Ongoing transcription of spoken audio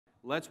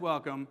let's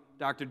welcome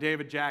Dr.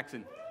 David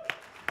Jackson.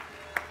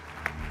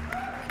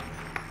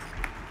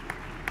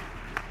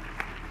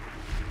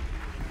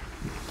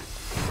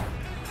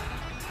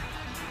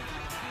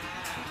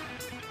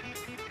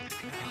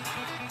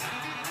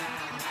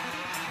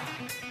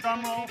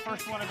 Drum roll,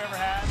 first one I've ever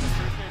had.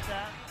 Appreciate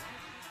that.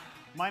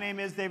 My name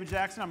is David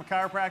Jackson. I'm a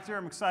chiropractor.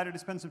 I'm excited to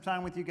spend some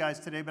time with you guys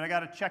today, but I got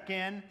to check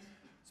in.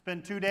 It's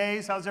been 2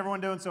 days. How's everyone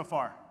doing so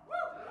far?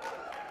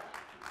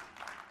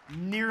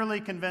 Nearly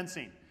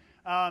convincing.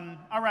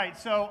 All right,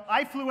 so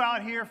I flew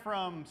out here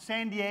from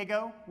San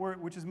Diego,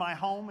 which is my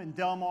home in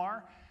Del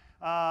Mar.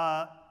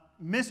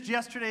 Missed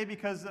yesterday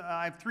because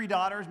I have 3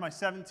 daughters. My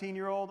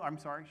 17-year-old, I'm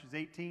sorry, she's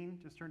 18,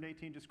 just turned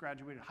 18, just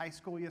graduated high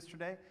school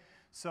yesterday.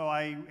 So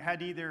I had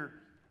to either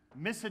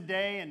miss a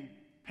day and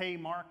pay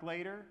Mark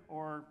later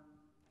or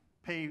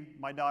pay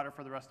my daughter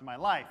for the rest of my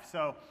life.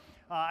 So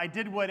I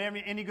did what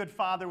any good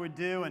father would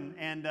do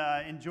and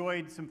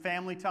enjoyed some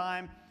family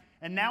time.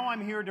 And now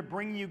I'm here to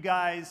bring you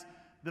guys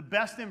the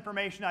best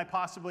information I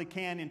possibly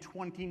can in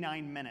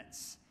 29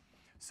 minutes.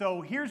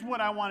 So here's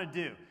what I want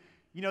to do.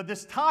 You know,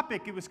 this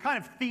topic, it was kind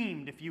of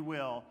themed, if you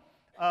will,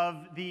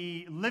 of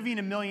the living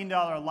 $1 million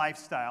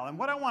lifestyle. And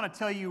what I want to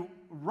tell you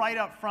right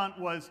up front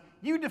was,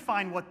 you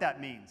define what that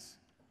means.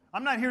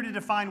 I'm not here to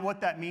define what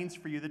that means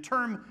for you. The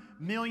term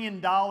 $1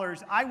 million,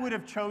 I would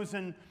have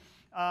chosen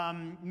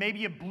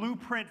maybe a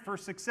blueprint for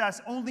success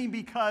only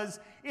because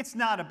it's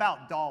not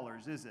about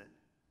dollars, is it?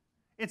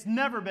 It's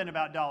never been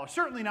about dollars,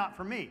 certainly not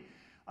for me.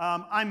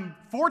 I'm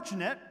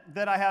fortunate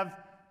that I have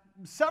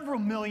several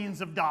millions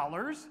of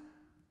dollars,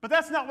 but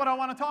that's not what I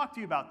want to talk to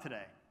you about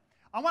today.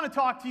 I want to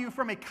talk to you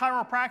from a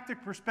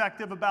chiropractic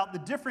perspective about the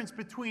difference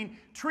between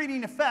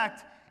treating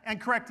effect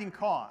and correcting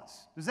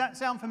cause. Does that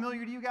sound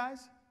familiar to you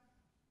guys?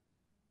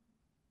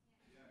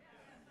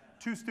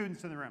 2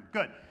 students in the room.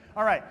 Good.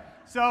 All right.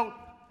 So,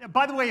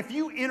 by the way, if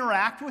you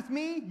interact with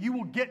me, you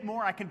will get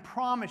more, I can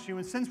promise you.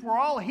 And since we're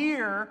all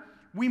here,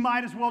 we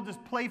might as well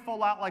just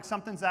playful out like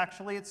something's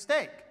actually at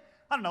stake.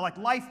 I don't know, like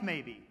life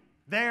maybe.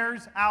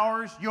 Theirs,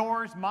 ours,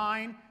 yours,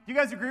 mine. Do you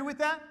guys agree with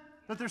that?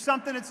 That there's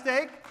something at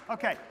stake?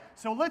 Okay.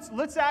 So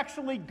let's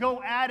actually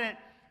go at it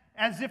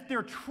as if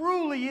there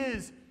truly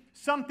is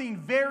something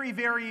very,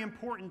 very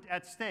important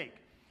at stake.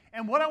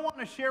 And what I want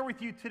to share with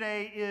you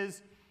today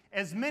is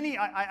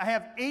I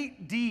have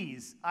 8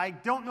 Ds. I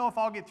don't know if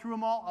I'll get through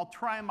them all. I'll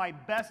try my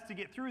best to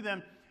get through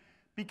them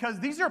because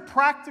these are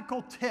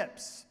practical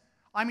tips.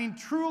 I mean,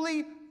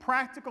 truly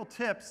practical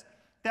tips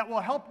that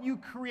will help you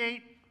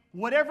create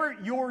whatever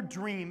your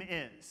dream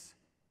is.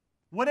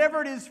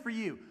 Whatever it is for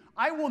you.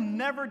 I will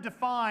never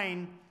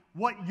define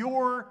what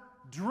your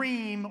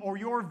dream or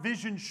your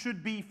vision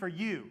should be for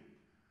you.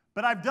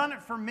 But I've done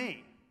it for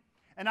me.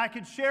 And I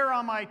can share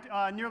on my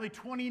nearly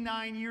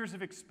 29 years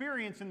of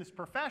experience in this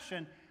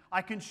profession,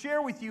 I can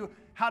share with you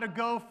how to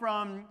go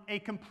from a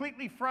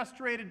completely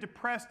frustrated,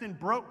 depressed, and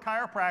broke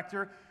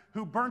chiropractor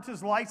who burnt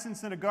his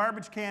license in a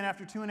garbage can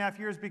after 2.5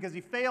 years because he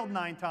failed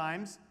 9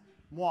 times,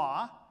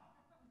 moi,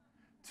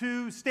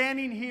 to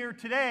standing here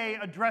today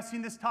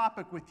addressing this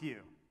topic with you.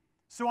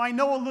 So I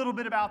know a little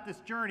bit about this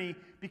journey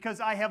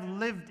because I have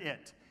lived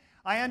it.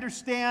 I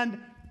understand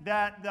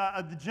that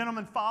the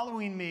gentleman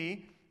following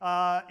me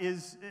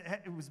has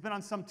been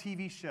on some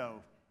TV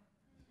show,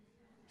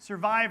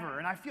 Survivor,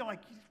 and I feel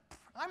like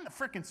I'm the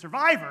frickin'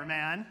 Survivor,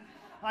 man.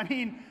 I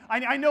mean,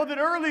 I know that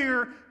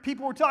earlier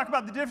people were talking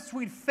about the difference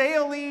between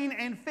failing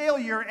and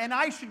failure, and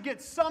I should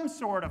get some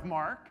sort of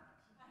mark,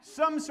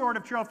 some sort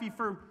of trophy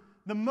for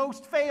the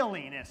most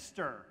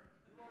failingester.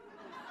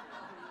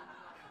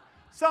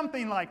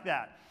 Something like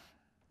that.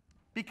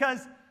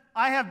 Because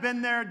I have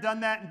been there, done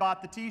that, and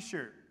bought the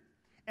t-shirt.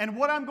 And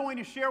what I'm going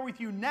to share with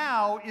you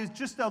now is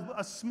just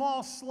a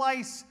small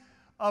slice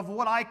of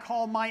what I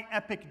call my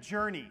epic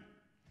journey.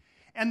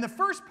 And the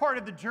first part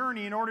of the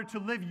journey, in order to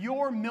live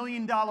your $1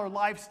 million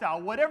lifestyle,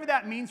 whatever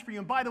that means for you,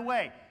 and by the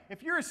way,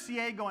 if you're a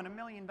CA going $1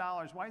 million,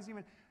 why is it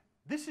even,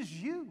 this is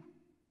you.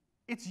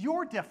 It's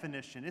your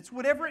definition. It's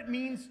whatever it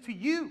means to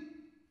you.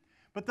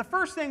 But the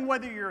first thing,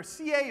 whether you're a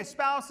CA, a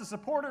spouse, a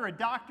supporter, a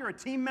doctor, a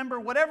team member,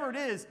 whatever it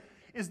is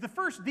the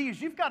first D is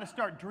you've got to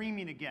start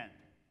dreaming again.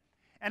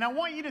 And I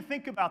want you to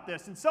think about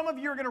this. And some of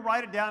you are going to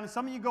write it down, and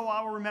some of you go,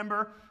 I will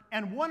remember.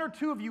 And 1 or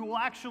 2 of you will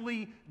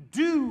actually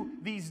do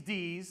these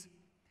Ds.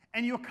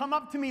 And you'll come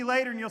up to me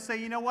later and you'll say,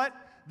 you know what?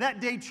 That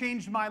day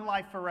changed my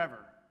life forever.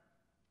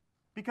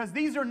 Because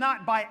these are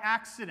not by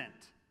accident.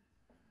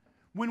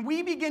 When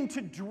we begin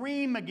to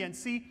dream again,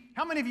 see,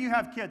 how many of you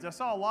have kids? I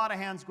saw a lot of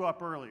hands go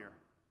up earlier.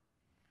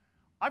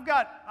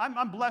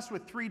 I'm blessed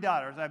with 3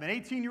 daughters. I have an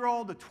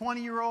 18-year-old, a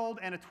 20-year-old,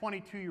 and a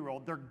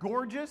 22-year-old. They're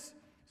gorgeous.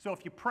 So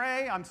if you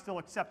pray, I'm still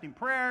accepting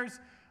prayers.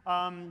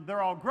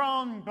 They're all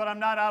grown, but I'm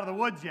not out of the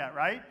woods yet,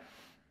 right?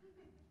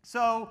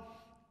 So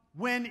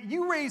when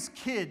you raise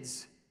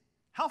kids,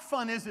 how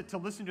fun is it to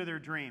listen to their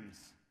dreams?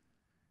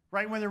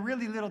 Right? When they're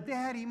really little,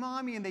 daddy,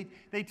 mommy, and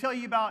they tell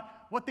you about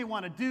what they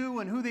want to do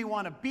and who they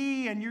want to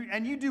be, and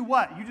you do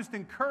what? You just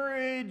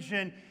encourage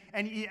and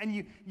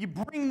you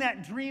bring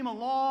that dream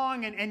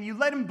along and you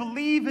let them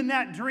believe in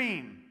that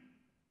dream.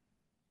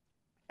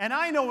 And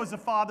I know as a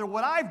father,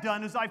 what I've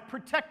done is I've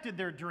protected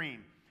their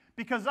dream.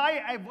 Because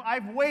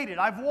I've waited,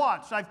 I've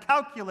watched, I've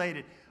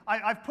calculated.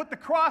 I've put the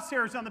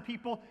crosshairs on the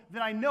people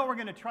that I know are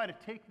going to try to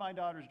take my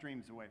daughter's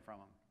dreams away from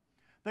them.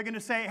 They're going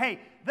to say, hey,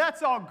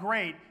 that's all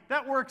great.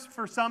 That works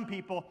for some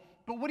people.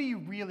 But what are you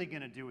really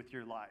going to do with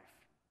your life?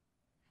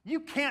 You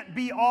can't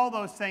be all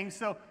those things,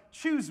 so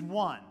choose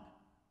one.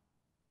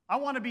 I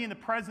want to be in the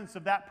presence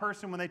of that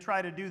person when they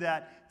try to do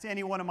that to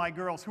any one of my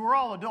girls, who are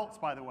all adults,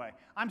 by the way.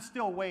 I'm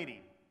still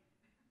waiting.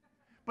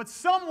 But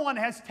someone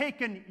has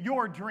taken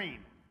your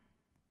dream.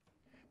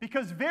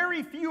 Because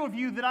very few of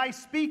you that I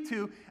speak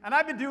to, and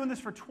I've been doing this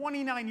for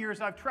 29 years,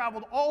 I've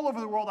traveled all over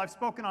the world, I've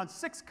spoken on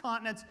 6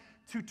 continents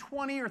to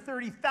 20 or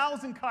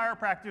 30,000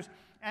 chiropractors,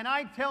 and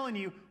I'm telling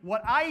you,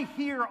 what I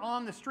hear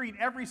on the street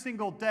every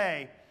single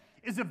day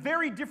is a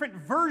very different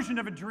version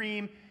of a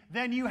dream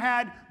than you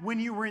had when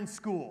you were in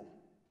school,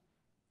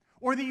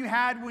 or that you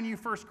had when you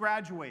first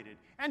graduated.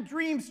 And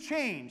dreams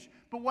change,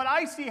 but what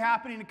I see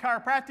happening in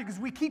chiropractic is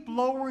we keep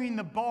lowering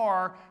the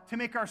bar to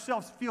make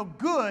ourselves feel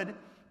good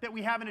that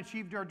we haven't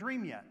achieved our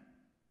dream yet.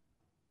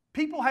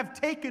 People have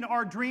taken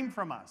our dream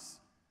from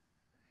us.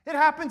 It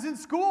happens in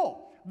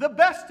school, the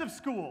best of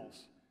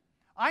schools.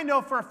 I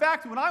know for a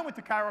fact when I went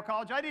to Chiro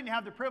College, I didn't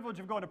have the privilege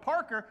of going to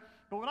Parker,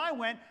 but when I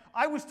went,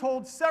 I was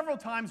told several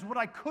times what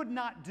I could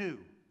not do.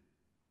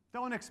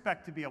 Don't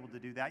expect to be able to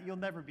do that. You'll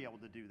never be able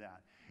to do that.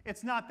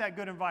 It's not that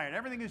good environment.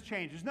 Everything has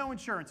changed. There's no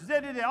insurance.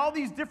 All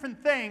these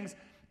different things.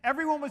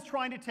 Everyone was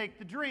trying to take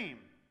the dream.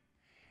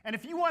 And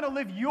if you want to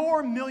live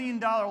your $1 million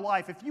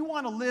life, if you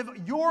want to live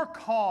your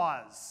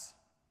cause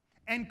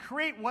and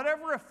create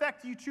whatever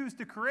effect you choose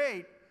to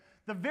create,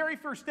 the very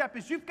first step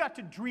is you've got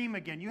to dream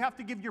again. You have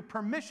to give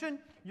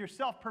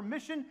yourself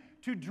permission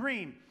to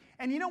dream.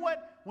 And you know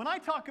what? When I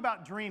talk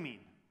about dreaming,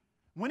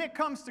 when it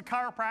comes to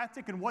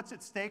chiropractic and what's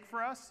at stake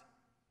for us,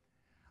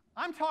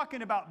 I'm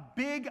talking about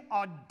big,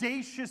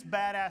 audacious,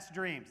 badass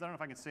dreams. I don't know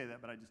if I can say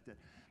that, but I just did.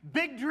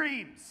 Big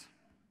dreams.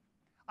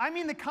 I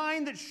mean the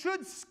kind that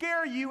should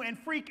scare you and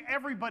freak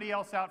everybody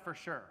else out for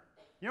sure.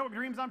 You know what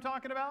dreams I'm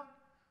talking about?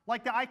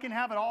 Like the I can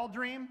have it all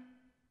dream.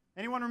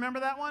 Anyone remember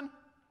that one?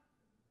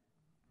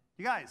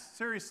 You guys,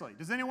 seriously,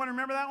 does anyone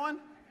remember that one?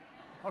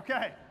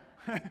 Okay.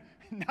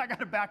 Now I got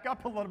to back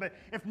up a little bit.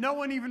 If no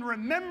one even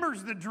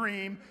remembers the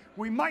dream,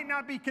 we might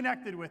not be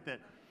connected with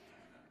it.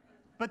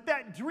 But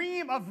that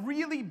dream of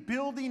really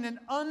building an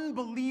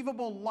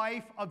unbelievable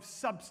life of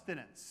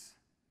substance,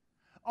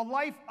 a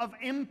life of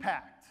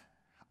impact,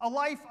 a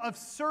life of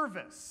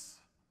service.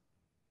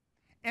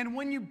 And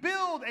when you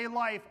build a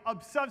life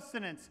of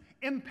substance,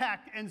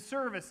 impact, and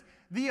service,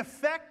 the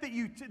effect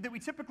that we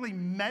typically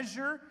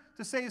measure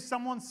to say is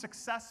someone's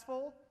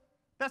successful,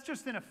 that's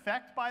just an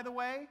effect, by the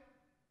way.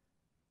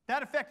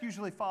 That effect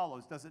usually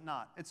follows, does it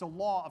not? It's a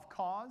law of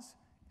cause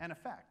and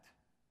effect.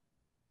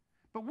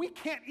 But we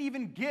can't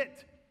even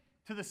get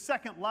to the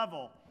second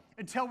level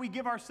until we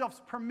give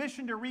ourselves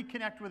permission to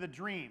reconnect with a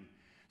dream.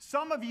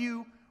 Some of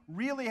you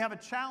really have a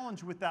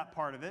challenge with that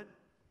part of it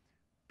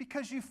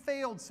because you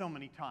failed so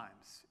many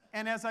times.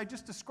 And as I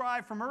just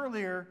described from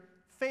earlier,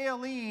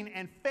 failing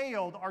and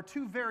failed are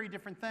two very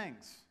different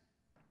things.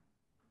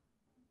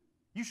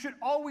 You should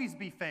always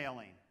be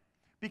failing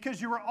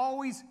because you are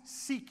always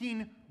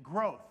seeking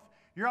growth.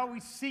 You're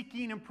always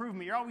seeking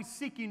improvement. You're always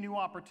seeking new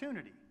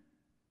opportunity.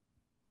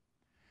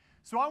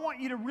 So I want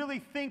you to really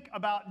think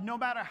about, no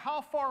matter how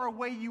far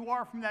away you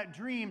are from that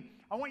dream,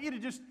 I want you to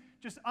just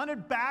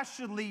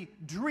unabashedly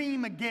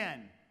dream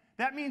again.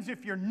 That means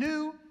if you're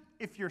new,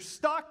 if you're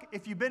stuck,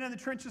 if you've been in the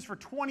trenches for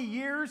 20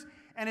 years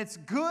and it's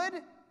good,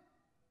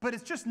 but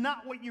it's just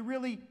not what you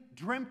really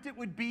dreamt it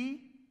would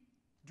be,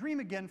 dream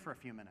again for a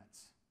few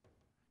minutes.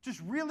 Just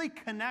really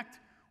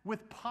connect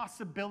with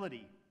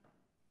possibility.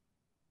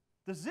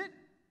 Does it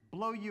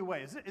blow you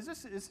away? Is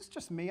this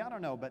just me? I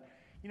don't know, but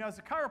you know, as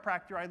a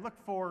chiropractor, I look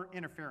for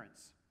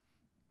interference.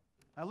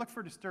 I look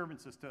for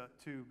disturbances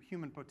to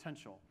human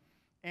potential.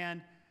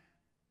 And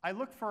I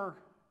look for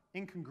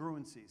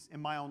incongruencies in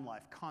my own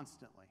life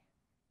constantly.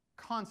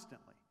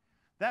 Constantly.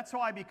 That's how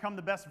I become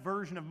the best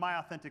version of my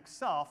authentic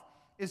self,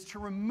 is to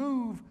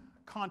remove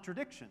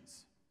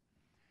contradictions.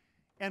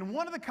 And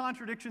one of the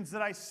contradictions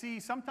that I see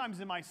sometimes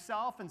in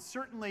myself and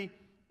certainly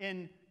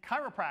in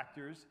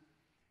chiropractors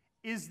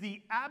is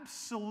the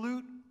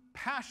absolute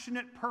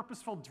passionate,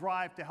 purposeful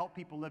drive to help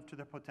people live to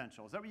their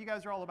potential. Is that what you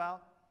guys are all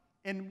about?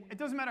 And it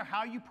doesn't matter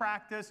how you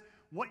practice,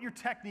 what your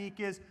technique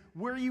is,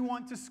 where you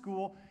went to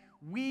school.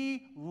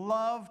 We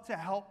love to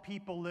help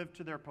people live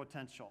to their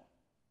potential.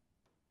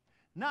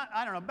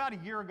 I don't know, about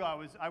a year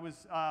ago, I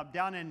was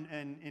down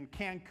in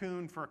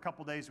Cancun for a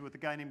couple days with a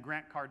guy named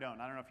Grant Cardone.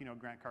 I don't know if you know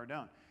Grant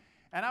Cardone.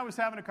 And I was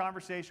having a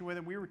conversation with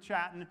him. We were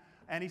chatting,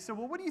 and he said,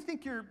 well, what do you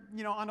think you're,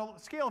 on a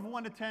scale of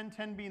 1 to 10,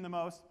 10 being the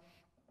most,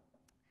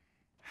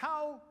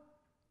 how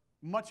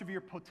much of your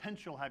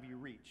potential have you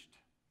reached?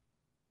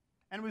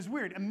 And it was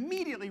weird.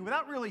 Immediately,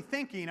 without really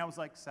thinking, I was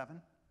like,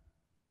 7.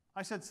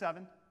 I said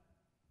 7.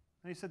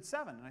 And he said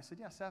 7. And I said,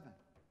 yeah, 7.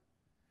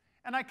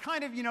 And I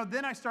kind of,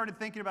 then I started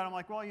thinking about it. I'm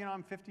like, well,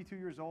 I'm 52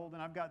 years old,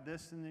 and I've got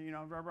this, and,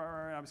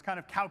 I was kind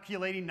of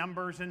calculating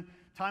numbers and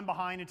time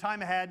behind and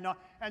time ahead,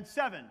 and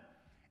 7.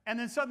 And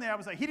then suddenly I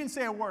was like, he didn't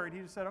say a word. He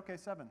just said, okay,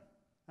 7.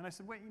 And I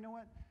said, wait, you know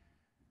what?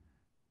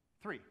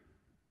 3.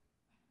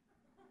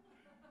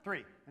 3.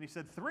 And he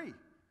said, 3?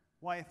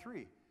 Why a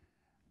 3?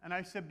 And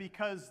I said,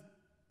 because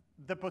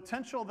the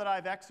potential that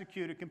I've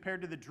executed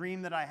compared to the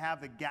dream that I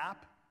have, the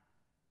gap,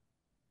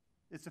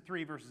 it's a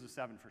 3 versus a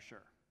 7 for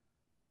sure.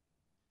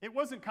 It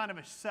wasn't kind of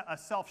a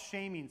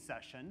self-shaming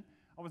session.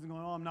 I wasn't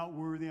going, oh, I'm not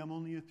worthy, I'm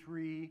only a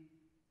 3.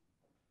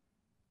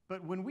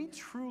 But when we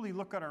truly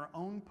look at our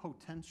own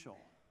potential,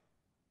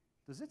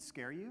 does it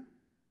scare you?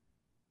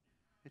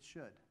 It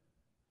should.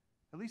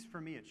 At least for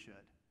me, it should.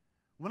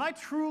 When I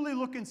truly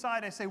look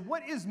inside, I say,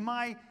 what is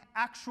my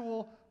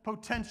actual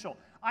potential?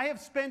 I have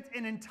spent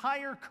an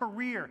entire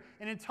career,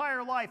 an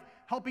entire life,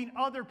 helping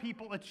other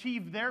people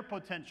achieve their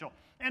potential.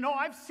 And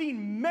I've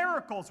seen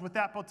miracles with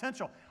that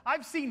potential.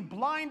 I've seen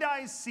blind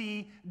eyes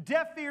see,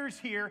 deaf ears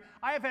hear.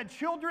 I have had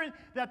children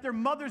that their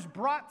mothers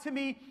brought to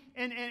me,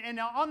 and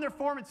on their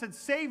form it said,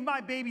 save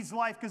my baby's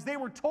life, because they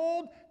were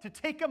told to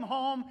take them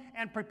home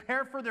and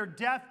prepare for their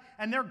death,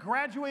 and they're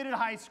graduated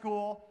high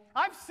school.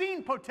 I've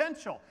seen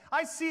potential.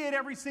 I see it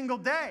every single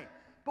day.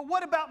 But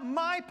what about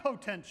my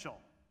potential?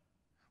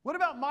 What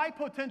about my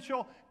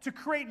potential to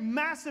create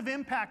massive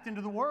impact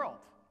into the world?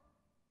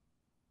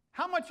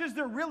 How much is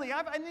there really? You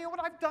know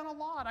what? I've done a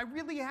lot. I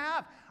really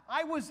have.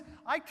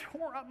 I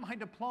tore up my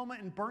diploma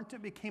and burnt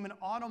it, became an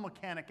auto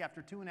mechanic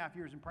after 2.5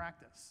 years in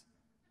practice.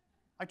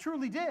 I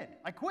truly did.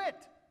 I quit.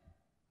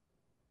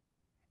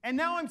 And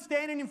now I'm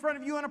standing in front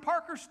of you on a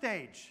Parker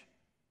stage.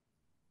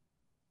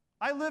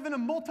 I live in a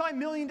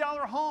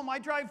multi-million-dollar home. I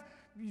drive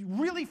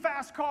really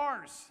fast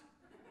cars.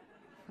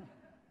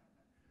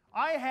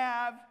 I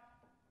have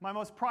my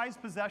most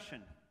prized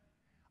possession.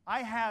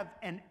 I have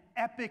an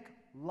epic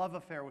love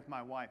affair with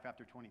my wife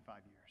after 25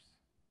 years.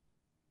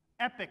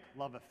 Epic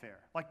love affair.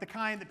 Like the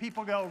kind that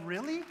people go,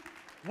 really?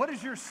 What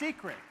is your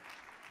secret?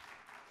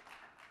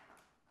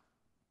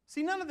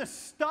 See, none of the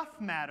stuff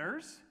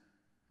matters.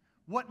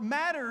 What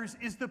matters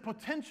is the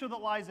potential that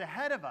lies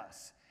ahead of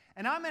us.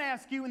 And I'm going to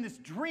ask you in this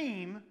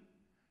dream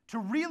to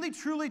really,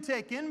 truly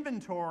take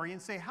inventory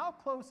and say, how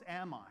close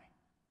am I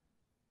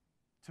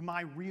to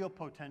my real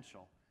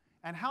potential?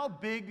 And how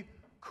big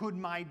could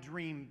my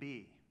dream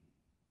be?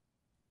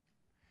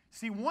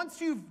 See, once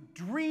you've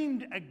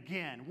dreamed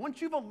again, once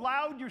you've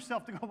allowed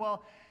yourself to go,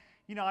 well,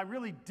 I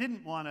really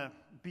didn't want to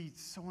be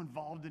so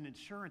involved in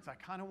insurance. I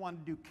kind of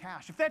wanted to do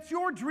cash. If that's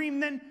your dream,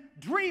 then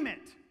dream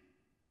it.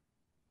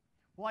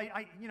 Well,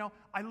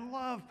 I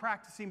love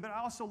practicing, but I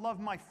also love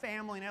my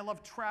family, and I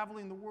love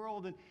traveling the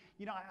world. And,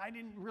 I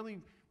didn't really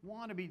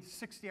want to be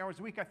 60 hours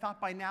a week. I thought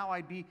by now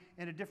I'd be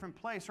in a different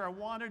place. Or I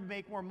wanted to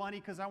make more money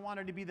because I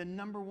wanted to be the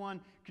 #1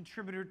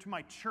 contributor to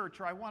my church.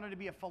 Or I wanted to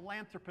be a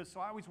philanthropist, so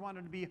I always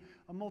wanted to be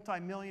a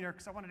multimillionaire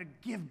because I wanted to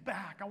give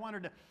back. I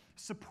wanted to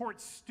support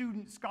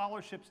student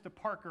scholarships to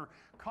Parker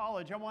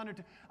College.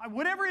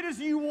 Whatever it is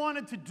you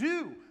wanted to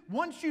do,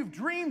 once you've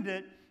dreamed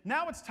it,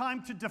 now it's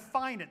time to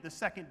define it, the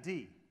second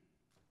D.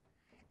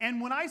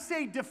 And when I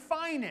say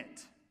define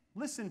it,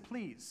 listen,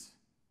 please,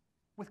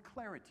 with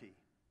clarity.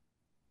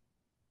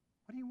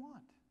 What do you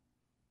want?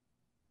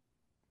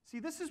 See,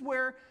 this is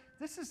where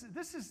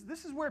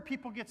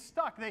people get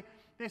stuck.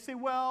 They say,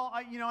 well,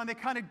 and they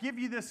kind of give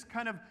you this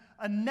kind of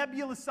a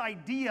nebulous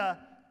idea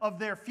of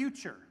their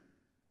future.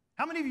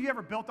 How many of you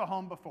ever built a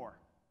home before?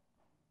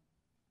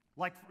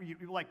 Like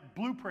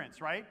blueprints,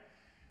 right?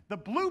 The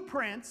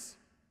blueprints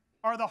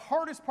are the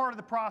hardest part of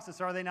the process,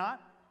 are they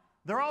not?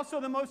 They're also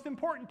the most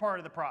important part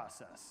of the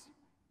process.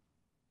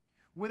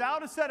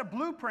 Without a set of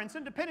blueprints,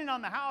 and depending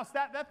on the house,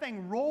 that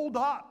thing rolled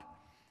up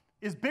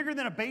is bigger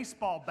than a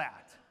baseball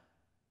bat.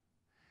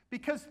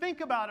 Because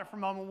think about it for a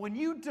moment. When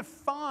you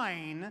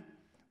define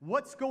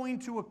what's going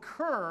to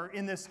occur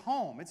in this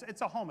home,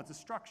 it's a home, it's a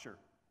structure,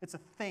 it's a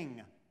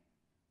thing.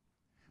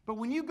 But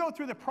when you go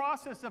through the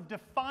process of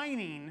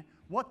defining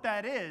what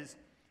that is,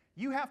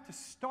 you have to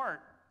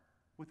start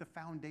with a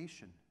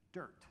foundation,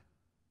 dirt.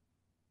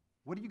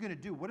 What are you going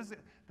to do? What is it?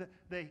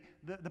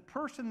 The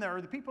person there,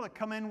 or the people that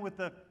come in with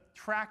the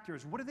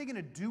tractors, what are they going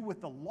to do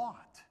with the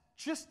lot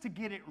just to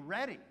get it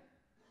ready?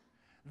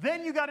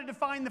 Then you got to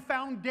define the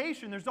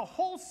foundation. There's a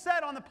whole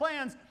set on the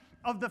plans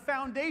of the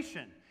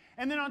foundation.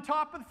 And then on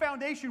top of the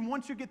foundation,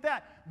 once you get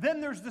that, then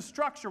there's the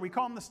structure. We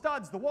call them the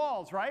studs, the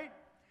walls, right?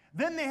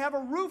 Then they have a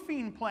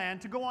roofing plan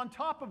to go on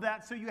top of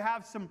that so you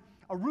have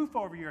a roof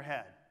over your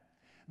head.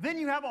 Then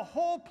you have a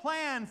whole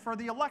plan for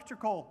the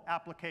electrical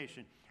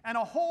application, and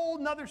a whole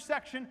nother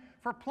section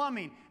for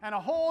plumbing, and a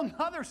whole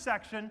nother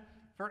section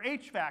for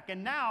HVAC,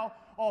 and now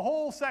a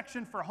whole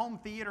section for home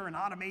theater and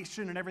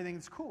automation and everything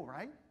that's cool,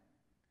 right?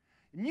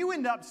 And you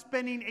end up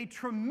spending a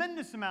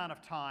tremendous amount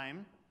of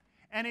time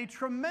and a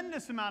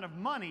tremendous amount of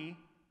money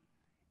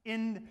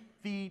in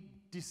the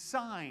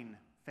design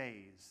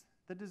phase,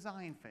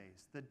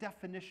 the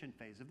definition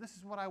phase of this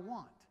is what I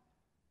want.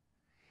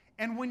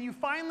 And when you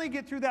finally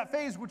get through that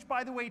phase, which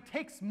by the way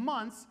takes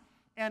months,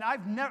 And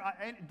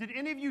did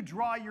any of you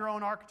draw your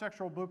own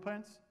architectural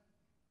blueprints?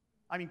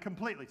 I mean,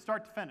 completely,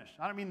 start to finish.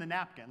 I don't mean the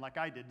napkin like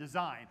I did,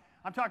 design.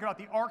 I'm talking about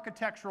the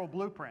architectural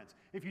blueprints.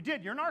 If you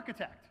did, you're an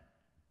architect.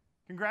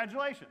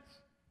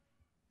 Congratulations.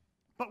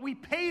 But we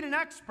paid an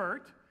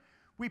expert,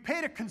 we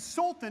paid a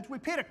consultant, we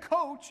paid a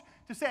coach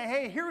to say,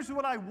 hey, here's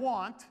what I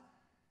want.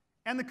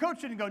 And the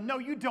coach didn't go, no,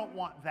 you don't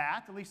want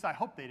that. At least I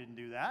hope they didn't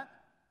do that.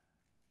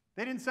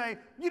 They didn't say,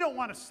 you don't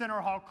want a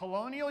Center Hall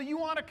Colonial, you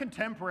want a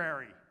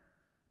contemporary.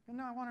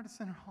 No, I wanted a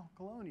Center Hall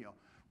Colonial.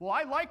 Well,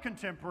 I like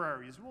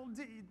contemporaries. Well,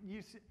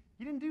 you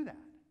didn't do that.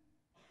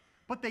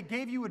 But they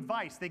gave you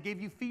advice, they gave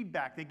you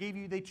feedback,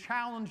 they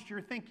challenged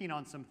your thinking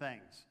on some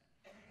things.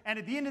 And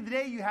at the end of the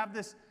day, you have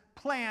this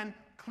plan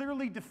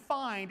clearly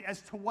defined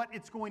as to what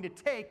it's going to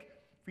take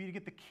for you to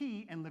get the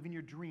key and live in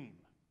your dream.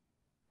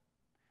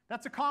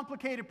 That's a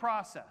complicated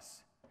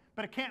process,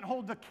 but it can't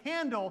hold a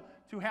candle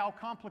to how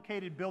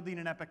complicated building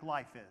an epic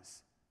life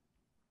is.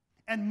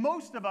 And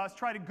most of us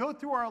try to go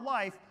through our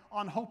life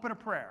on hope and a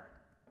prayer.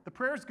 The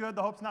prayer's good,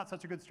 the hope's not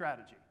such a good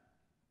strategy.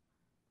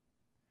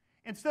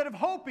 Instead of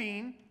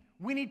hoping,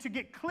 we need to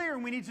get clear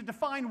and we need to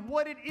define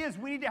what it is.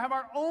 We need to have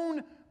our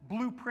own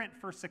blueprint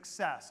for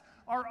success,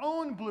 our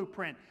own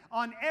blueprint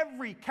on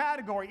every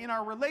category in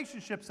our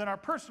relationships, in our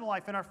personal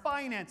life, in our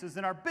finances,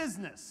 in our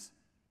business,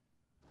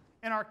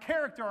 in our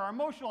character, our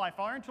emotional life,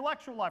 our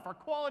intellectual life, our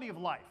quality of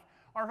life,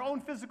 our own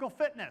physical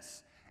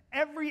fitness.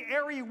 Every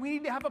area we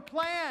need to have a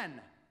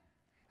plan.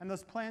 And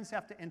those plans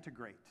have to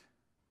integrate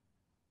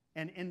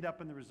and end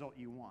up in the result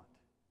you want.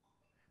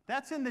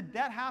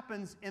 That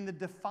happens in the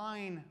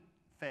define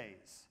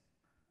phase.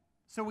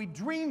 So we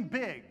dream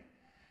big.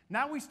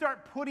 Now we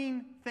start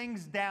putting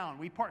things down.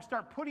 We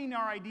start putting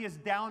our ideas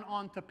down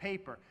onto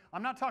paper.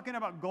 I'm not talking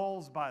about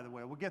goals, by the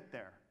way. We'll get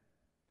there.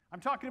 I'm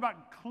talking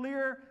about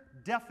clear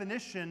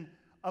definition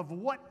of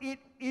what it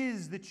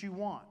is that you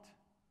want.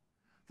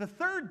 The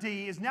third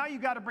D is now you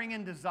got to bring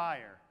in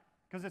desire,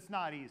 because it's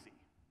not easy.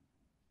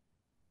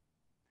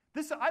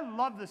 I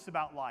love this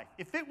about life.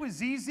 If it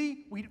was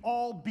easy, we'd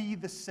all be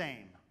the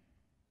same.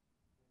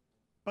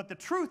 But the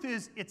truth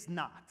is, it's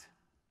not.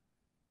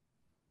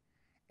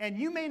 And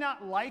you may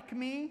not like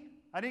me.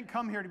 I didn't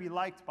come here to be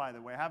liked, by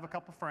the way. I have a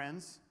couple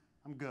friends.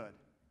 I'm good.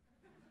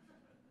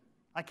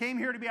 I came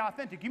here to be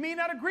authentic. You may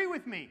not agree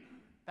with me.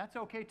 That's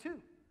okay too.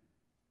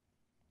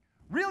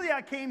 Really,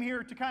 I came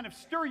here to kind of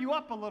stir you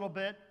up a little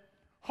bit,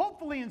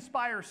 hopefully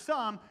inspire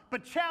some,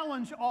 but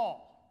challenge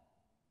all.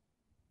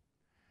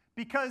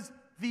 Because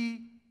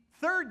the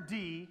third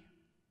D,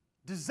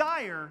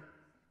 desire,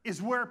 is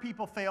where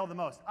people fail the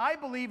most. I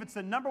believe it's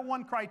the number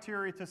one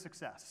criteria to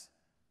success.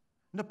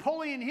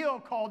 Napoleon Hill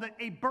called it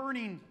a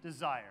burning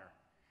desire.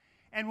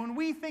 And when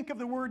we think of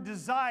the word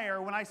desire,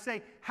 when I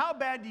say, how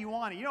bad do you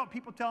want it? You know what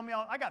people tell me?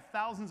 I got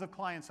thousands of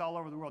clients all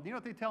over the world. You know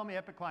what they tell me,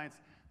 epic clients?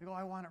 They go,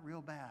 I want it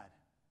real bad.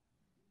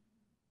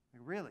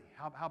 Like, really?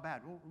 How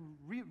bad? Well,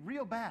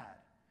 real bad.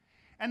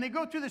 And they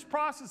go through this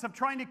process of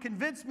trying to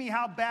convince me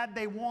how bad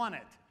they want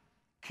it.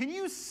 Can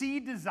you see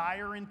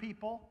desire in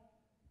people?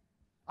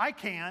 I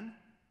can.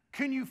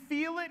 Can you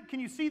feel it? Can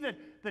you see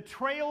the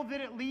trail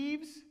that it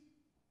leaves?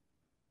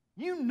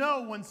 You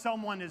know when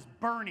someone is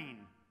burning,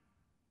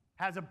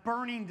 has a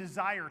burning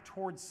desire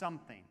towards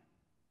something.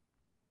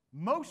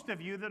 Most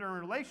of you that are in a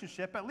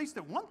relationship, at least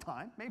at one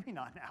time, maybe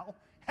not now,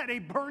 had a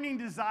burning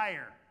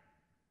desire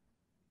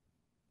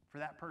for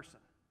that person.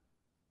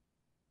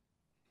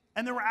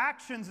 And there were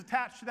actions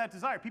attached to that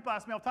desire. People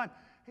ask me all the time,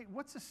 hey,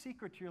 what's the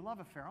secret to your love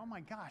affair? Oh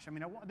my gosh,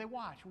 they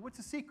watch. What's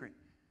the secret?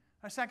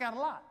 I say, I got a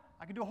lot.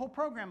 I could do a whole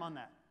program on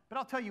that. But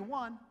I'll tell you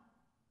one,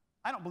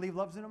 I don't believe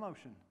love's an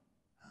emotion.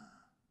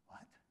 What?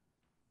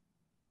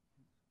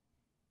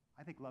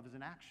 I think love is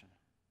an action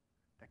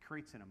that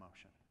creates an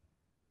emotion.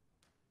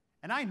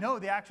 And I know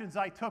the actions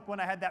I took when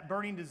I had that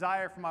burning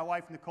desire for my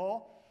wife,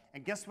 Nicole,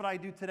 and guess what I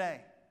do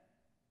today?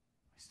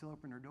 I still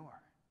open her door.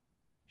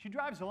 She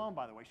drives alone,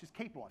 by the way. She's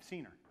capable. I've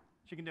seen her.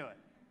 She can do it.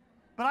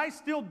 But I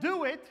still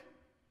do it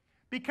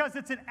because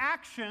it's an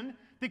action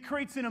that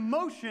creates an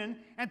emotion,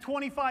 and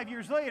 25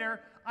 years later,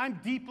 I'm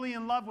deeply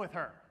in love with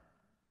her,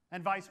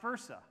 and vice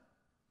versa.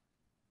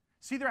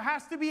 See, there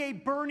has to be a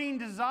burning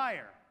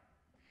desire.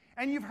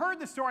 And you've heard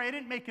the story. I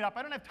didn't make it up.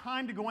 I don't have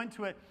time to go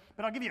into it,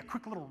 but I'll give you a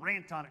quick little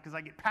rant on it because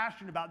I get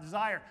passionate about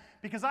desire.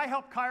 Because I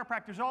help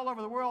chiropractors all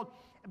over the world,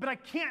 but I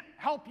can't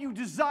help you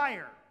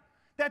desire.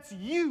 That's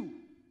you.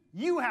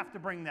 You have to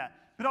bring that.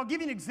 But I'll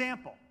give you an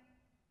example.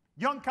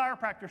 Young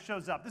chiropractor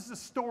shows up. This is a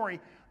story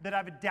that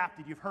I've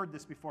adapted. You've heard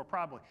this before,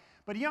 probably.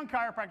 But a young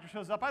chiropractor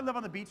shows up. I live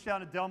on the beach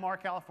down in Del Mar,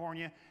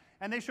 California.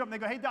 And they show up and they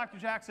go, hey, Dr.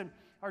 Jackson,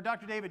 or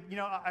Dr. David, you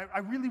know, I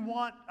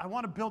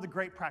want to build a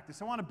great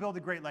practice. I want to build a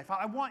great life.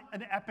 I want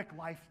an epic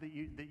life that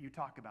you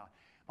talk about.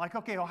 I'm like,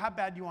 okay, well, how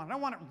bad do you want it? I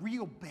want it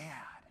real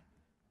bad.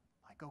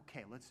 Like,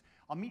 okay,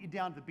 I'll meet you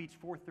down at the beach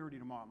 4:30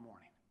 tomorrow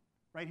morning,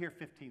 right here,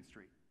 15th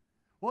Street.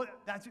 Well,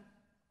 that's it.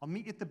 I'll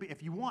meet you at the beach.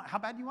 If you want, how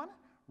bad do you want it?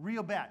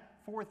 Real bad.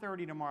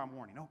 4:30 tomorrow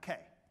morning. Okay.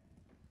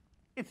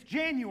 It's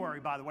January,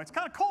 by the way. It's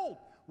kind of cold.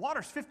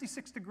 Water's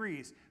 56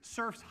 degrees.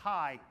 Surf's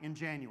high in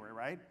January,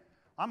 right?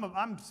 I've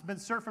been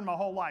surfing my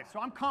whole life, so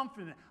I'm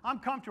confident. I'm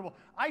comfortable.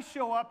 I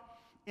show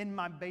up in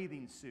my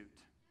bathing suit,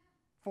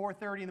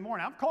 4:30 in the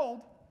morning. I'm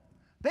cold.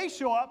 They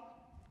show up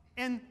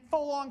in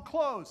full-on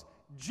clothes,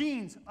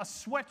 jeans, a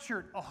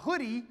sweatshirt, a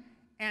hoodie,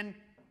 and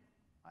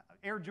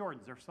Air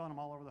Jordans. They're selling them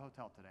all over the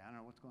hotel today. I don't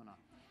know what's going on.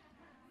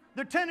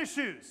 They're tennis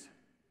shoes.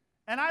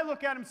 And I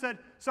look at them and said,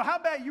 so how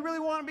bad? You really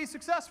want to be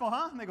successful,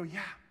 huh? And they go,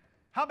 yeah.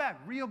 How bad?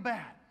 Real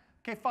bad.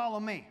 Okay, follow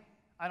me.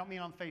 I don't mean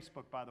on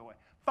Facebook, by the way.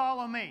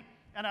 Follow me.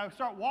 And I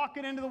start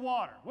walking into the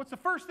water. What's the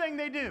first thing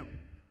they do?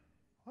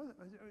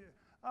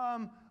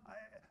 How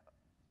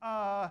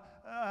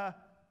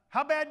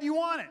bad do you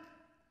want it?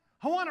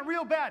 I want it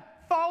real bad.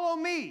 Follow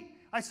me.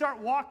 I start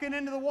walking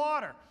into the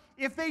water.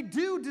 If they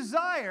do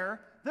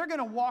desire, they're going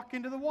to walk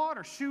into the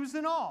water, shoes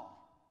and all.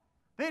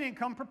 They didn't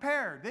come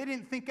prepared. They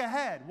didn't think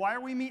ahead. Why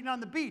are we meeting on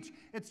the beach?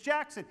 It's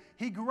Jackson.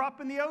 He grew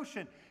up in the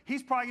ocean.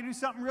 He's probably going to do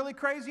something really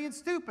crazy and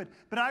stupid.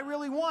 But I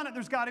really want it.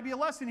 There's got to be a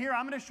lesson here.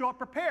 I'm going to show up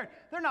prepared.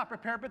 They're not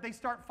prepared, but they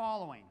start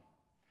following.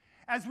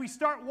 As we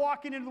start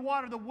walking into the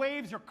water, the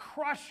waves are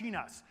crushing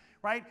us,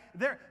 right?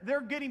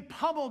 They're getting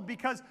pummeled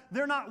because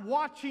they're not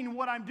watching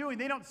what I'm doing.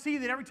 They don't see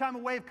that every time a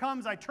wave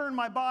comes, I turn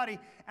my body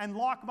and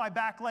lock my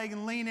back leg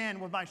and lean in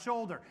with my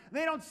shoulder.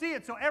 They don't see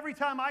it. So every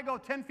time I go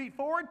 10 feet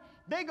forward,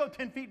 they go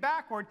 10 feet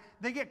backward.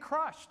 They get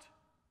crushed.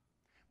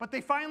 But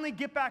they finally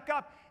get back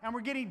up, and we're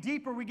getting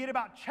deeper. We get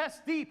about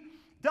chest deep.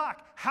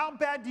 Doc, how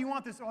bad do you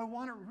want this? Oh, I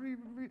want it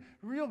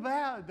real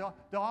bad,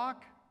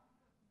 Doc.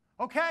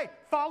 Okay,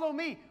 follow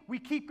me. We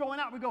keep going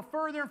out. We go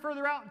further and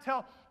further out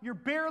until you're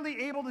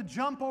barely able to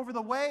jump over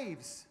the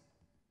waves.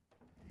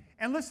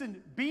 And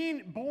listen,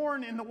 being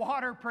born in the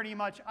water pretty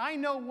much, I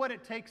know what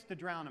it takes to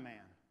drown a man.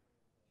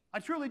 I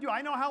truly do.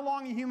 I know how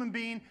long a human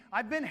being,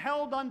 I've been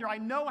held under. I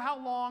know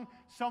how long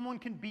someone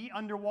can be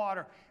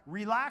underwater,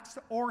 relaxed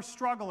or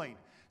struggling.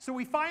 So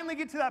we finally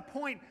get to that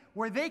point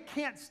where they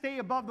can't stay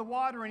above the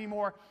water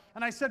anymore.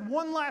 And I said,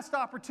 one last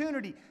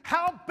opportunity.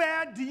 How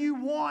bad do you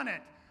want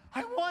it?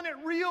 I want it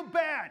real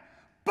bad.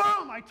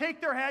 Boom! I take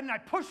their head and I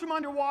push them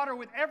underwater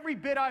with every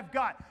bit I've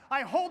got.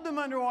 I hold them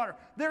underwater.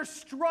 They're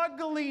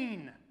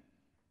struggling.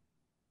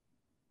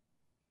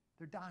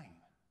 They're dying.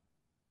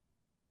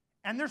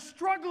 And they're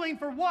struggling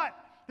for what?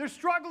 They're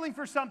struggling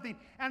for something.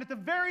 And at the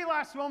very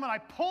last moment, I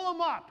pull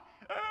them up.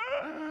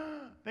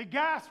 They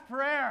gasp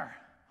for air.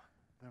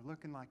 They're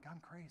looking like I'm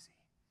crazy,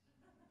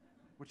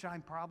 which I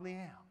probably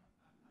am.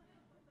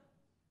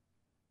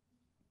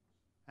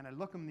 And I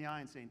look them in the eye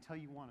and say, until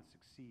you want to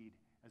succeed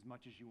as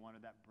much as you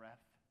wanted that breath,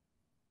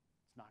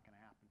 it's not going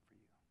to happen for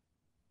you.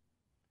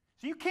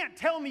 So you can't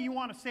tell me you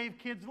want to save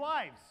kids'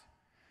 lives.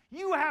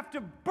 You have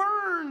to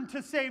burn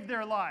to save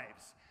their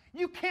lives.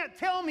 You can't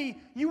tell me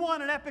you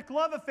want an epic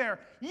love affair.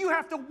 You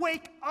have to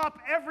wake up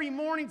every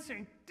morning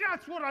saying,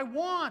 that's what I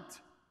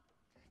want.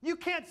 You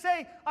can't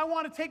say, I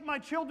want to take my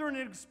children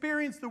and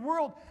experience the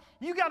world.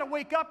 You got to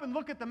wake up and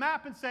look at the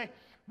map and say,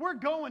 we're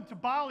going to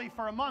Bali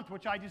for a month,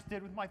 which I just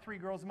did with my 3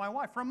 girls and my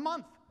wife, for a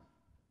month.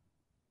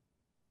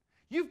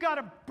 You've got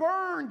to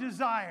burn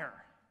desire.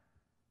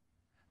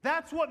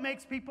 That's what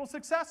makes people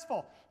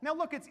successful. Now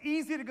look, it's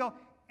easy to go,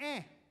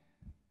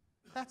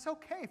 that's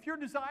okay. If your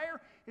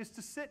desire is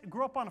to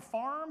grow up on a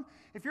farm,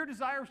 if your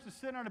desire is to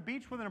sit on a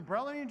beach with an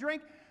umbrella and you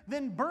drink,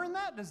 then burn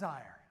that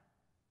desire.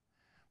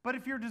 But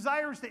if your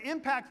desire is to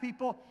impact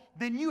people,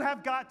 then you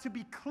have got to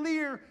be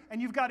clear, and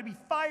you've got to be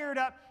fired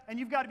up, and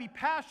you've got to be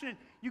passionate.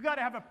 You've got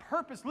to have a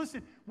purpose.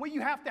 Listen, what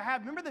you have to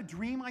have, remember the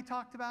dream I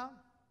talked about?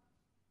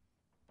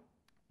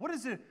 What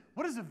is a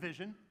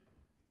vision?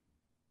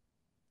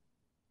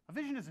 A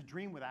vision is a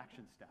dream with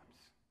action steps.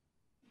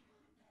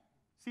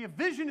 See, a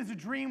vision is a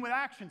dream with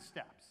action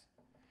steps.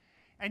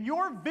 And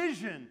your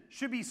vision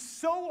should be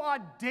so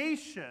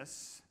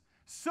audacious,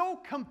 so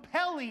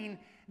compelling,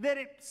 that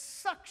it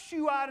sucks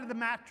you out of the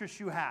mattress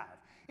you have.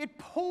 It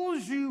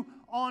pulls you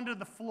onto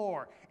the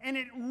floor, and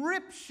it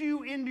rips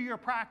you into your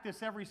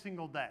practice every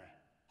single day,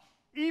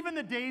 even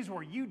the days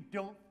where you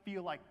don't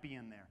feel like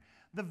being there.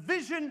 The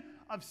vision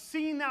of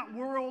seeing that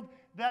world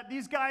that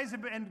these guys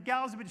and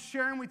gals have been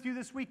sharing with you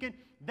this weekend,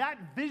 that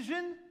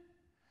vision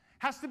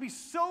has to be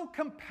so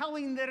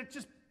compelling that it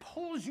just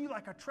pulls you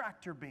like a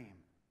tractor beam.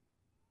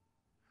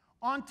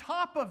 On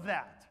top of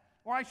that,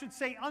 or I should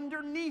say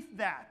underneath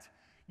that,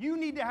 you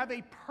need to have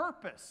a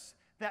purpose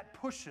that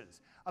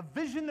pushes, a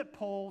vision that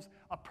pulls,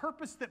 a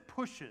purpose that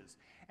pushes.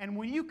 And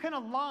when you can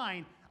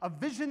align a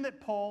vision that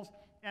pulls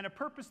and a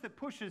purpose that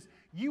pushes,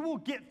 you will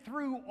get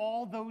through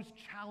all those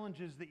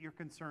challenges that you're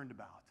concerned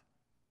about,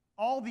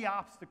 all the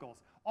obstacles,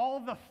 all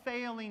the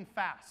failing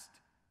fast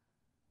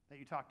that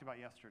you talked about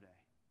yesterday,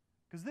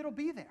 because it'll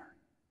be there.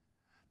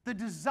 The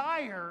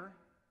desire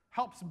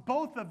helps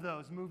both of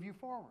those move you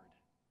forward.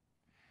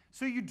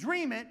 So you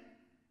dream it,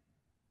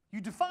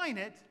 you define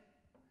it,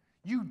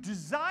 you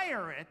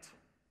desire it,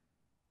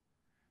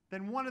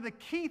 then one of the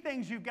key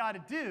things you've got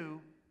to do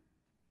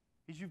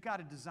is you've got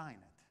to design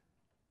it.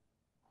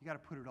 You've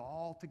got to put it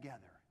all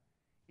together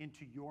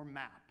into your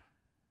map,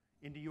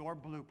 into your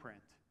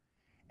blueprint,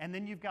 and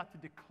then you've got to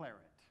declare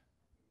it.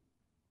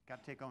 You've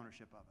got to take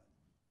ownership of it.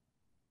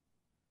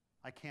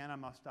 I can, I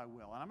must, I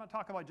will. And I'm not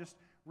talking about just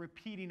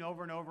repeating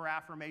over and over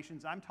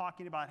affirmations. I'm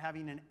talking about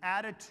having an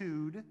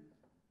attitude,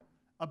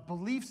 a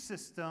belief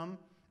system,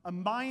 a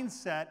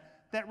mindset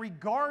that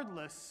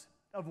regardless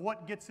of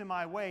what gets in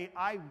my way,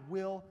 I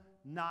will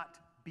not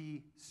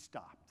be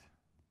stopped.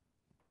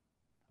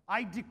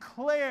 I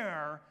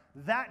declare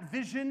that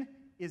vision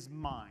is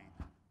mine.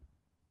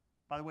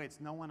 By the way, it's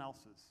no one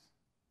else's.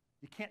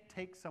 You can't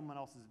take someone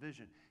else's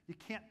vision. You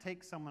can't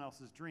take someone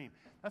else's dream.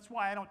 That's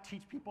why I don't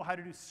teach people how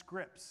to do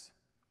scripts.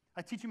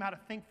 I teach them how to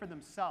think for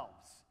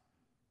themselves,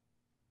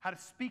 how to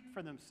speak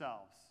for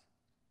themselves,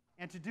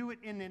 and to do it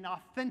in an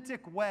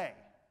authentic way.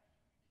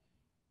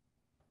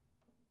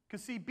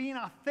 Because, see, being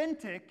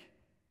authentic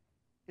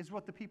is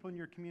what the people in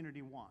your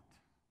community want.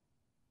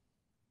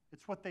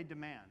 It's what they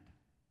demand.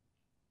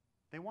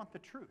 They want the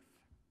truth.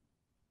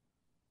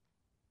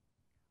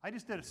 I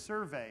just did a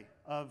survey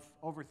of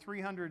over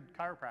 300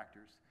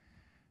 chiropractors.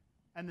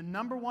 And the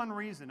number one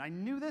reason, I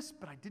knew this,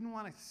 but I didn't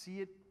want to see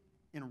it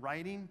in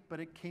writing,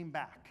 but it came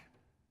back.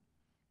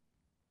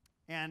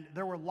 And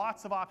there were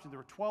lots of options. There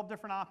were 12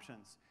 different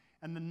options.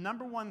 And the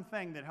number one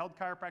thing that held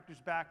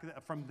chiropractors back,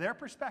 from their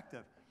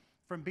perspective,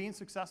 from being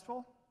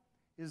successful,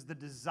 is the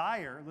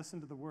desire, listen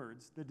to the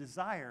words, the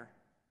desire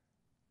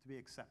to be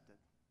accepted,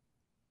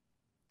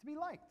 to be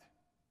liked.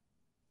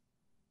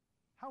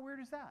 How weird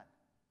is that?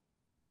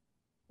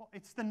 Well,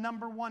 it's the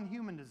number one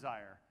human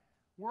desire.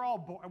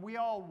 We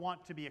all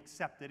want to be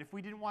accepted. If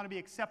we didn't want to be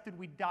accepted,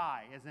 we'd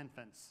die as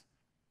infants,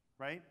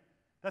 right?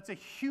 That's a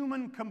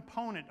human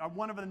component.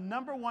 One of the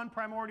number one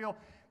primordial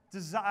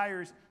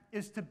desires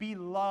is to be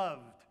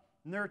loved,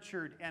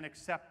 nurtured, and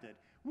accepted.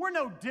 We're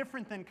no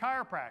different than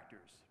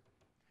chiropractors.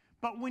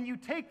 But when you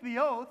take the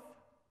oath,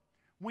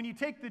 when you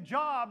take the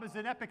job as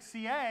an Epic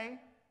CA,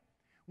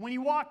 when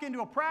you walk into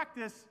a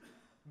practice,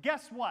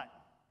 guess what?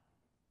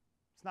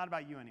 It's not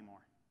about you anymore.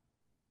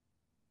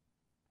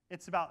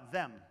 It's about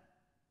them.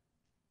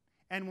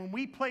 And when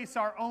we place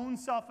our own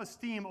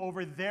self-esteem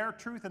over their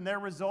truth and their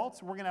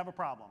results, we're going to have a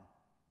problem.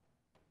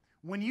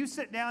 When you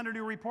sit down to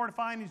do a report of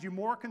findings, you're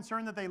more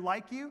concerned that they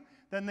like you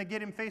than they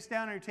get him face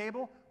down at your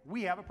table,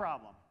 we have a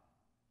problem.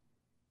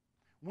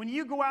 When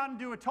you go out and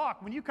do a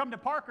talk, when you come to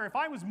Parker, if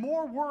I was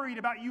more worried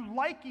about you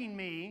liking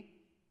me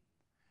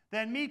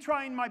than me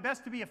trying my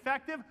best to be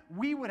effective,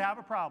 we would have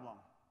a problem.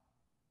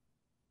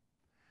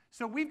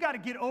 So we've got to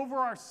get over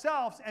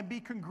ourselves and be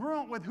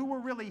congruent with who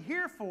we're really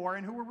here for,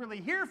 and who we're really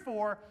here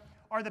for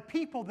are the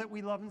people that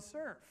we love and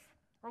serve,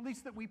 or at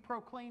least that we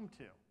proclaim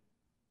to.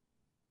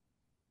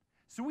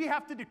 So we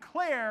have to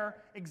declare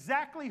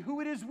exactly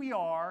who it is we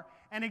are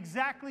and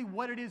exactly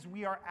what it is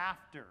we are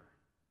after.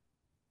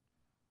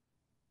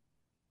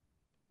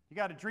 You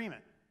got to dream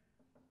it.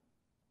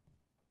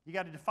 You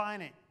got to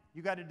define it.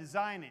 You got to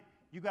design it.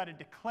 You got to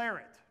declare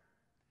it.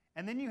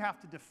 And then you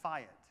have to defy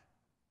it.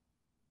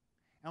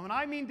 And when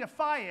I mean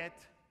defy it,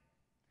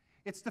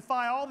 it's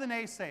defy all the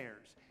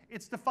naysayers.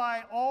 It's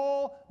defy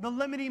all the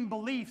limiting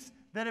beliefs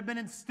that have been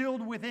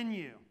instilled within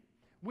you,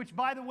 which,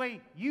 by the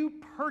way,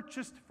 you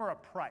purchased for a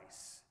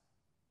price.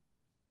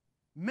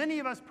 Many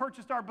of us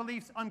purchased our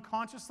beliefs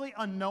unconsciously,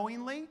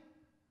 unknowingly,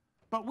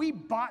 but we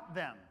bought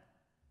them.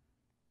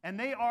 And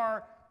they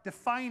are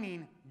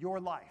defining your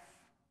life.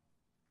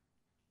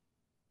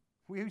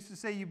 We used to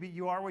say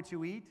you are what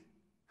you eat.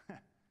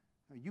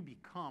 You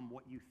become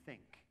what you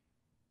think.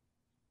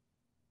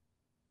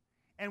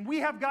 And we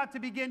have got to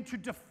begin to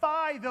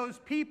defy those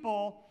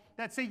people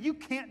that say, you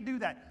can't do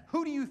that.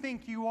 Who do you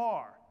think you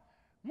are?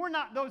 We're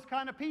not those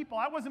kind of people.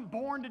 I wasn't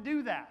born to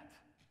do that.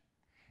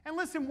 And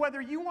listen,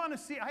 whether you want to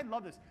see, I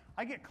love this.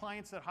 I get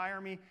clients that hire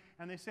me,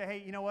 and they say,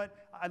 hey, you know what?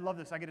 I love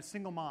this. I get a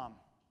single mom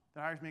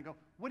that hires me and go,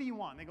 what do you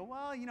want? And they go,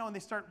 well, you know, and they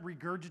start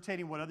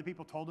regurgitating what other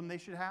people told them they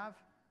should have.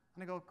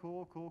 And I go,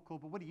 cool,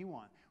 but what do you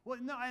want? Well,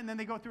 no, and then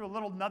they go through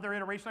another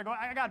iteration. I go,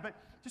 I got it, but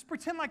just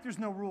pretend like there's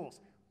no rules.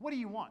 What do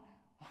you want?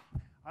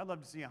 I'd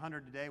love to see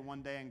 100 a day,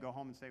 one day, and go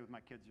home and stay with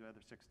my kids the other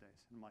 6 days.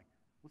 And I'm like,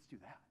 let's do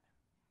that.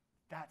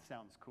 That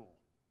sounds cool.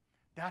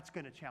 That's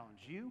going to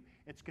challenge you.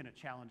 It's going to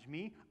challenge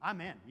me. I'm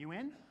in. You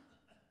in?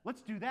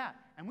 Let's do that.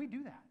 And we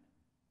do that.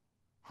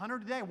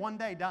 100 a day, one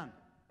day, done.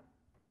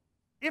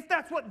 If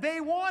that's what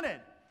they wanted.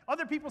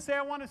 Other people say,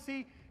 I want to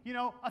see,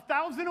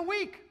 1,000 a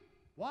week.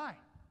 Why?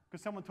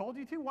 Because someone told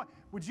you to? What?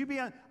 Would you be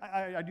on?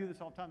 I do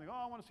this all the time. They go,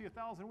 I want to see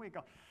 1,000 a week.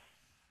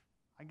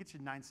 I get you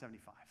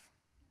 975.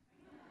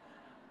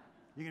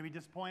 You going to be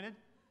disappointed?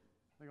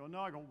 They go,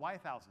 no. I go, why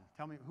 1,000?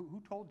 Tell me, who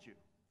told you?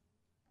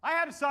 I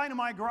had a sign in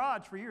my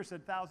garage for years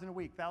that said 1,000 a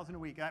week, 1,000 a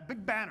week. A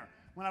big banner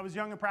when I was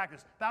young in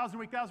practice. 1,000 a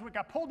week, 1,000 a week.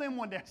 I pulled in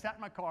one day, I sat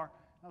in my car,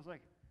 and I was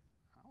like,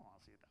 I don't want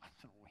to see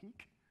 1,000 a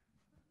week.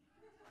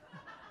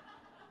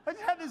 I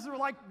just had this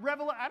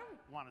revelation. I don't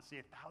want to see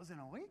 1,000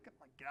 a week. I'm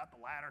like, get out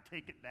the ladder,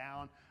 take it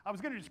down. I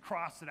was going to just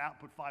cross it out and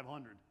put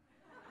 500.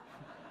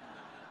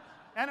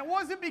 And it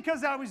wasn't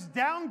because I was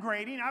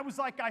downgrading. I was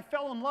like, I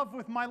fell in love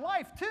with my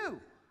life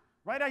too,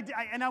 right?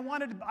 I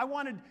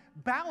wanted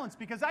balance,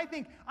 because I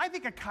think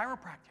a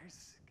chiropractor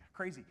is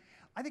crazy.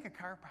 I think a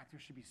chiropractor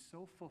should be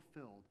so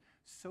fulfilled,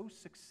 so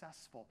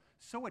successful,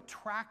 so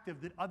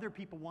attractive that other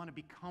people want to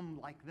become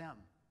like them,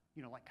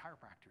 like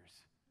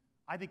chiropractors.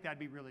 I think that'd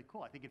be really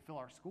cool. I think it'd fill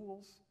our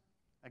schools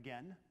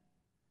again.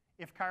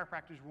 If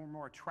chiropractors were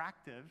more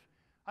attractive,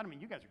 I don't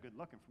mean you guys are good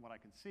looking from what I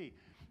can see,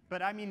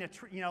 but I mean,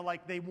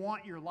 like they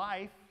want your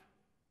life.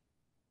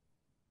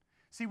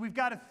 See, we've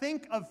got to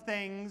think of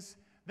things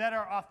that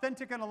are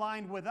authentic and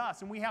aligned with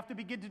us, and we have to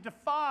begin to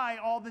defy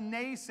all the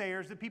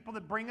naysayers, the people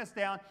that bring us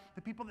down,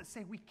 the people that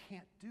say we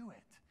can't do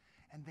it,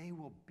 and they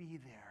will be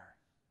there.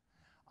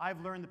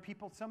 I've learned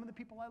some of the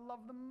people I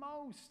love the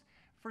most,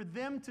 for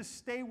them to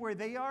stay where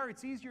they are,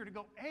 it's easier to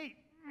go, hey,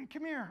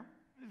 come here,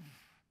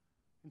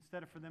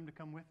 instead of for them to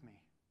come with me.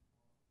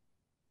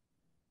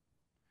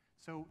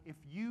 So if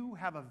you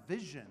have a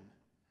vision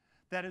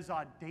that is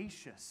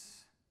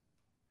audacious,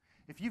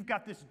 if you've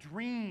got this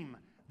dream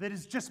that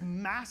is just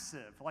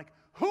massive, like,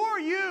 who are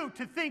you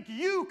to think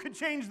you could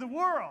change the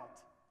world?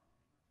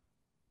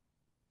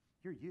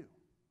 You're you.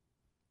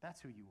 That's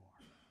who you are.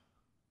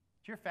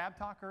 Did you hear Fab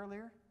talk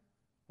earlier?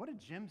 What did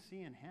Jim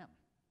see in him?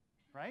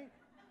 Right?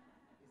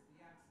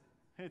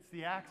 It's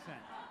the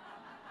accent.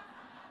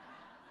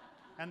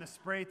 And the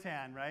spray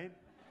tan, right?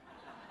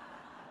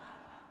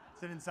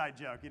 It's an inside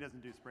joke. He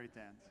doesn't do spray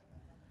tans.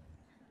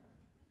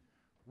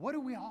 What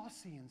do we all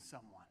see in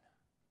someone?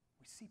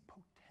 We see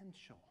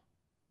potential.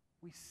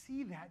 We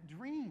see that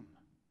dream.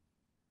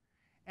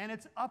 And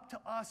it's up to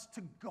us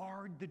to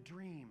guard the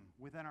dream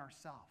within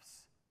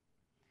ourselves.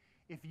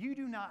 If you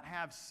do not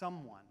have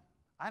someone,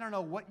 I don't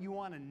know what you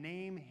want to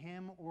name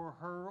him or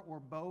her or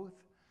both,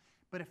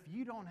 but if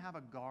you don't have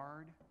a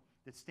guard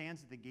that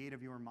stands at the gate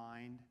of your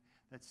mind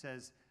that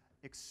says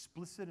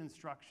explicit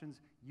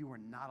instructions, you are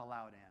not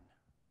allowed in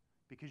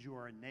because you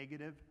are a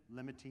negative,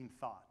 limiting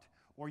thought,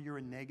 or you're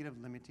a negative,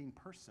 limiting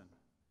person,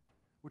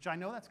 which I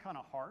know that's kind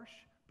of harsh,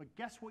 but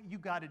guess what you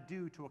got to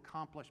do to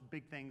accomplish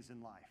big things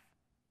in life?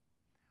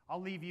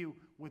 I'll leave you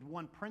with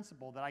one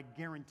principle that I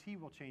guarantee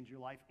will change your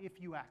life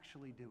if you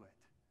actually do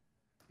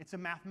it. It's a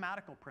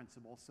mathematical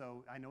principle,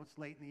 so I know it's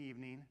late in the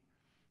evening.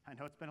 I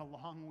know it's been a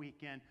long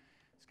weekend.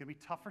 It's going to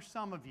be tough for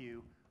some of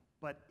you,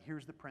 but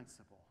here's the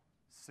principle.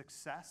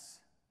 Success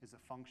is a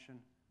function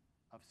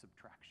of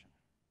subtraction.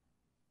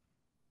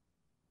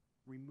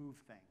 Remove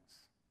things.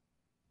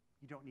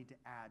 You don't need to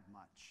add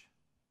much.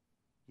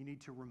 You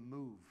need to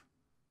remove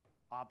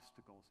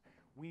obstacles.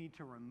 We need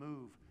to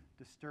remove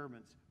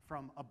disturbance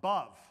from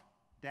above,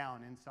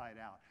 down, inside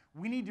out.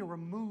 We need to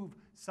remove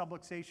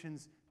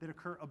subluxations that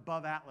occur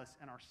above Atlas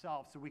and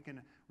ourselves so we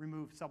can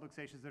remove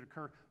subluxations that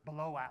occur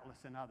below Atlas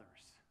and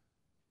others.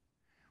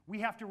 We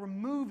have to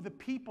remove the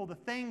people, the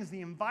things,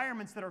 the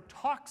environments that are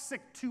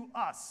toxic to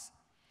us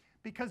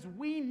because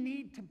we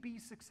need to be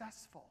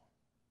successful.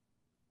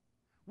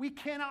 We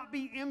cannot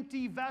be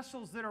empty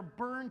vessels that are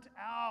burnt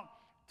out,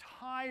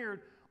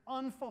 tired,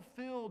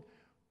 unfulfilled,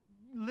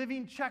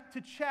 living check to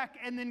check,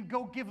 and then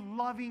go give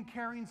loving,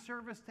 caring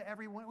service to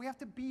everyone. We have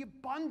to be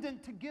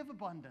abundant to give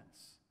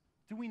abundance.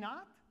 Do we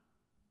not?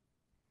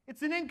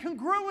 It's an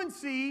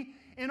incongruency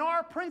in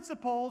our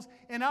principles,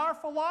 in our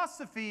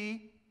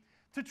philosophy,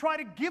 to try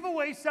to give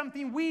away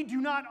something we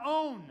do not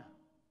own.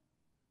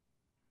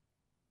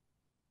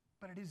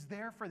 But it is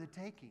there for the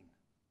taking.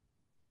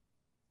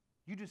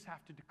 You just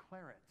have to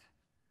declare it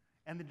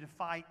and to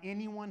defy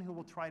anyone who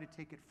will try to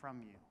take it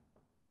from you.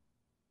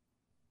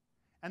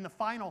 And the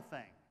final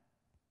thing,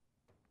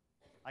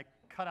 I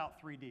cut out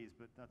 3 Ds,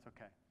 but that's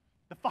okay.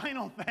 The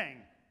final thing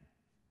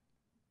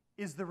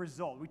is the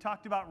result. We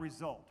talked about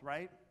result,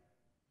 right?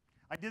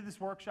 I did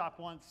this workshop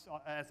once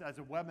as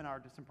a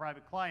webinar to some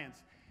private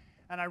clients,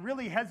 and I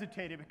really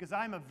hesitated because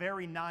I'm a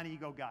very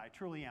non-ego guy,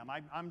 truly am.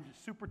 I'm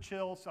just super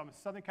chill, so I'm a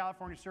Southern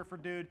California surfer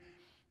dude.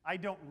 I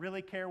don't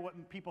really care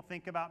what people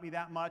think about me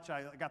that much.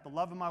 I got the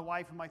love of my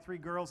wife and my 3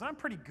 girls, and I'm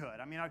pretty good.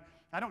 I mean,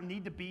 I don't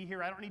need to be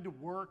here. I don't need to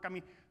work. I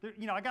mean,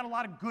 I got a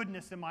lot of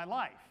goodness in my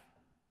life.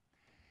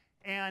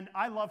 And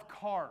I love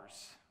cars.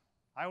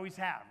 I always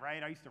have,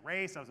 right? I used to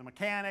race. I was a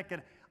mechanic,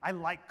 and I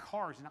like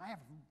cars. And I have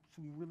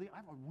a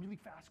really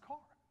fast car.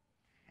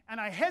 And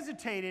I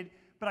hesitated,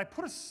 but I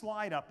put a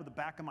slide up at the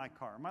back of my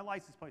car. My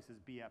license plate says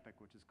Be Epic,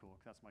 which is cool,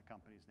 because that's my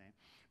company's name.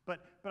 But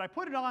I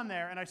put it on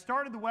there, and I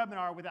started the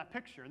webinar with that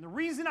picture. And the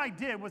reason I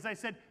did was I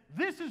said,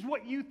 this is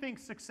what you think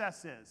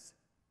success is.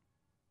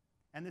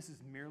 And this is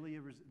merely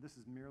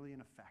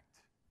an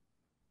effect.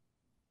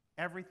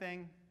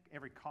 Everything,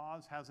 every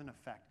cause has an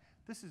effect.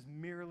 This is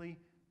merely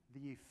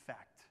the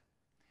effect.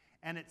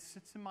 And it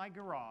sits in my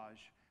garage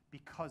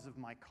because of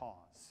my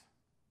cause.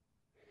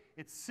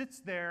 It sits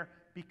there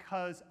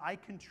because I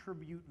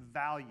contribute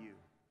value.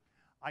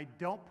 I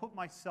don't put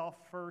myself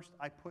first,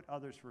 I put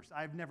others first.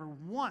 I've never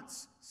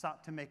once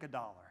sought to make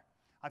 $1.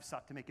 I've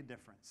sought to make a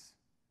difference.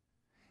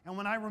 And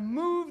when I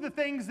remove the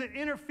things that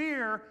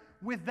interfere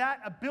with that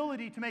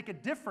ability to make a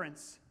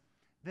difference,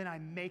 then I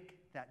make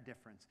that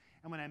difference.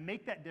 And when I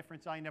make that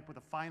difference, I end up with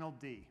a final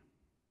D,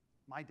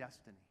 my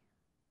destiny.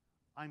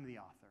 I'm the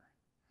author.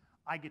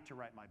 I get to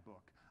write my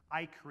book.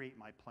 I create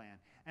my plan.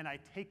 And I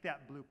take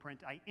that blueprint,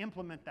 I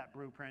implement that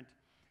blueprint,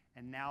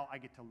 and now I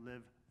get to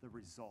live the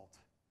result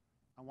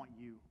I want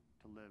you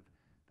to live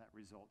that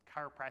result.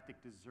 Chiropractic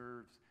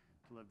deserves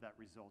to live that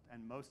result.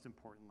 And most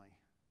importantly,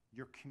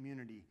 your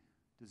community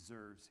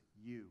deserves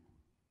you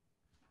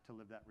to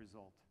live that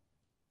result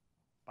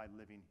by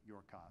living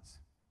your cause.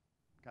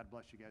 God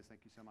bless you guys.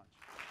 Thank you so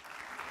much.